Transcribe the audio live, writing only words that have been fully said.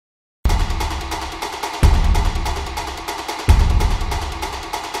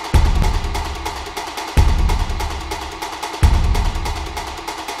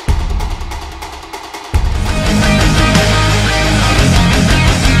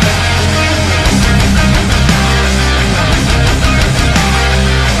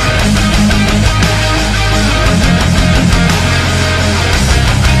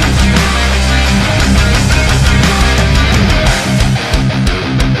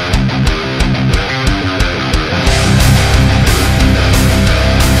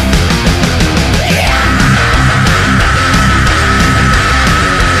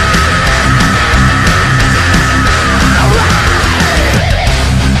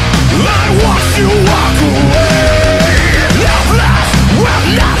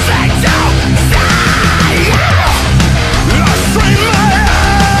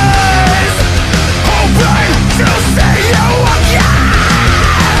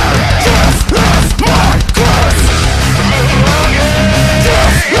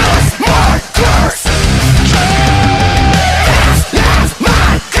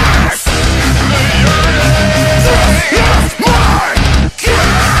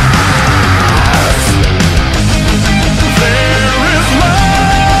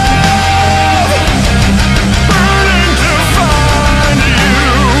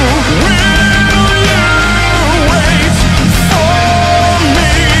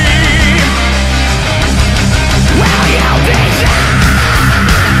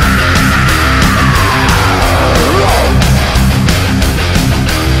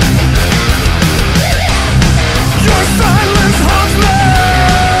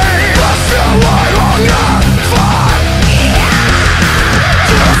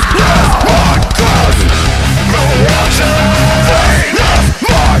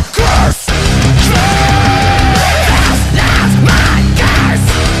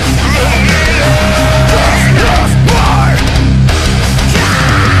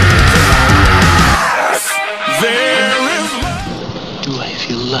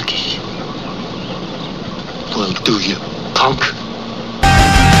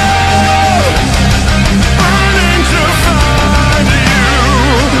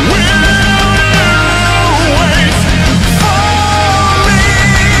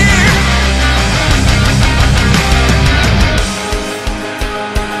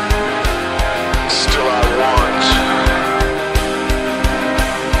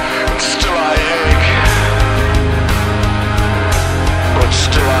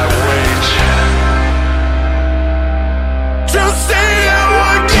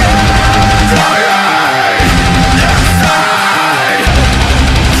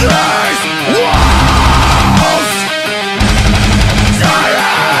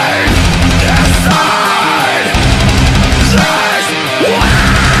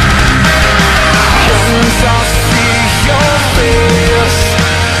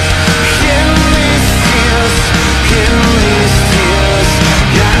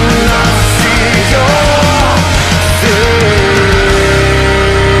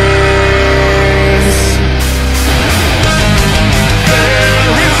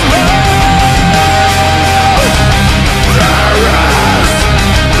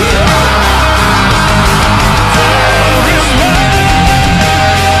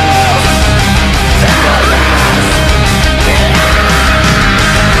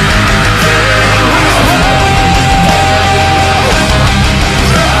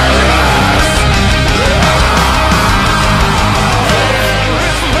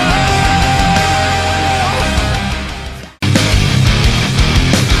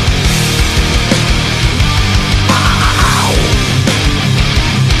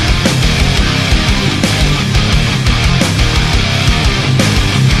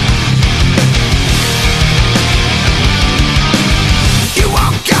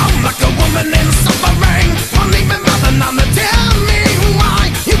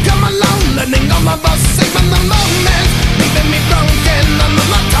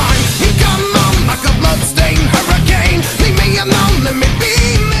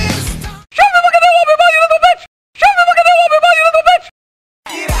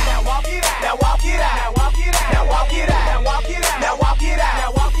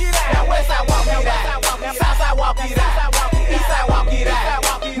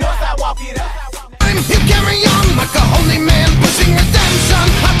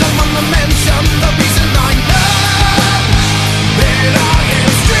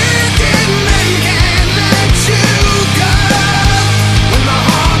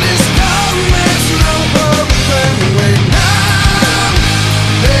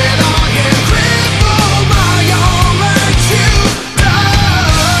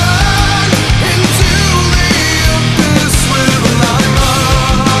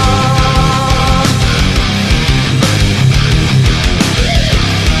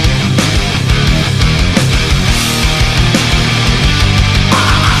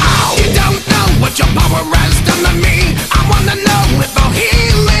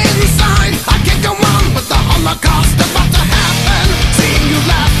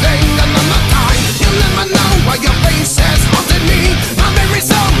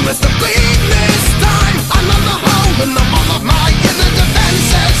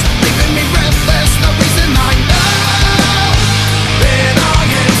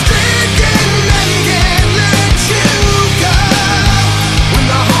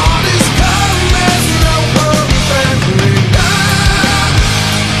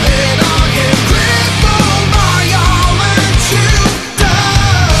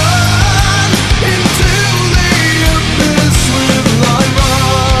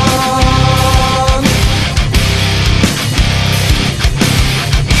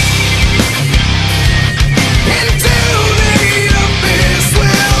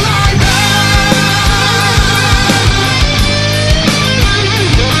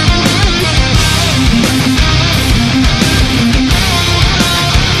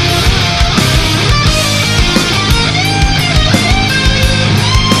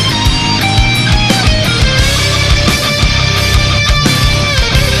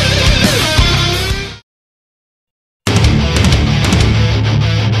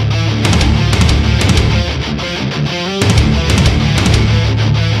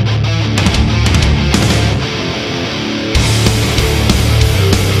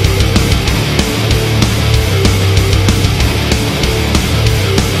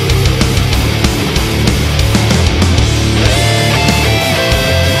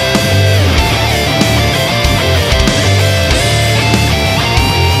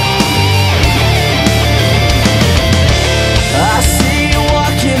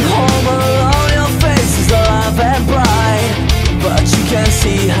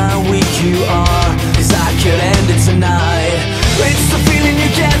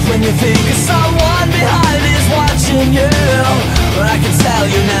And you think someone behind is watching you, but I can tell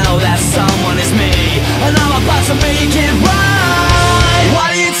you now that someone is me, and I'm about to make it right.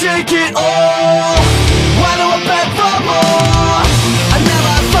 Why do you take it all? Why do I beg for more? I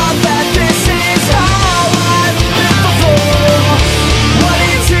never thought that this is how I've been before. Why do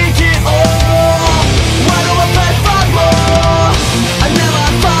you take it all? Why do I beg for more? I never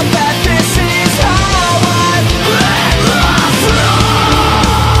thought that this is how I've been before.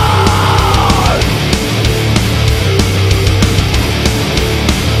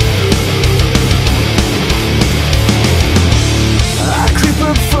 I creep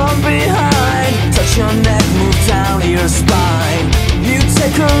up from behind, touch your neck, move down to your spine. You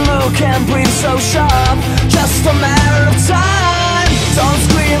take a look and breathe so sharp, just a matter of time. Don't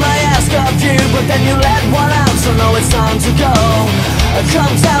scream, I ask of you, but then you let one out, so know it's time to go. I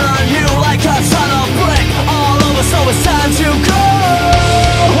come down on you like a ton of brick all over, so it's time to go.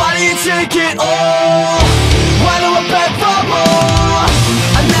 Why do you take it all?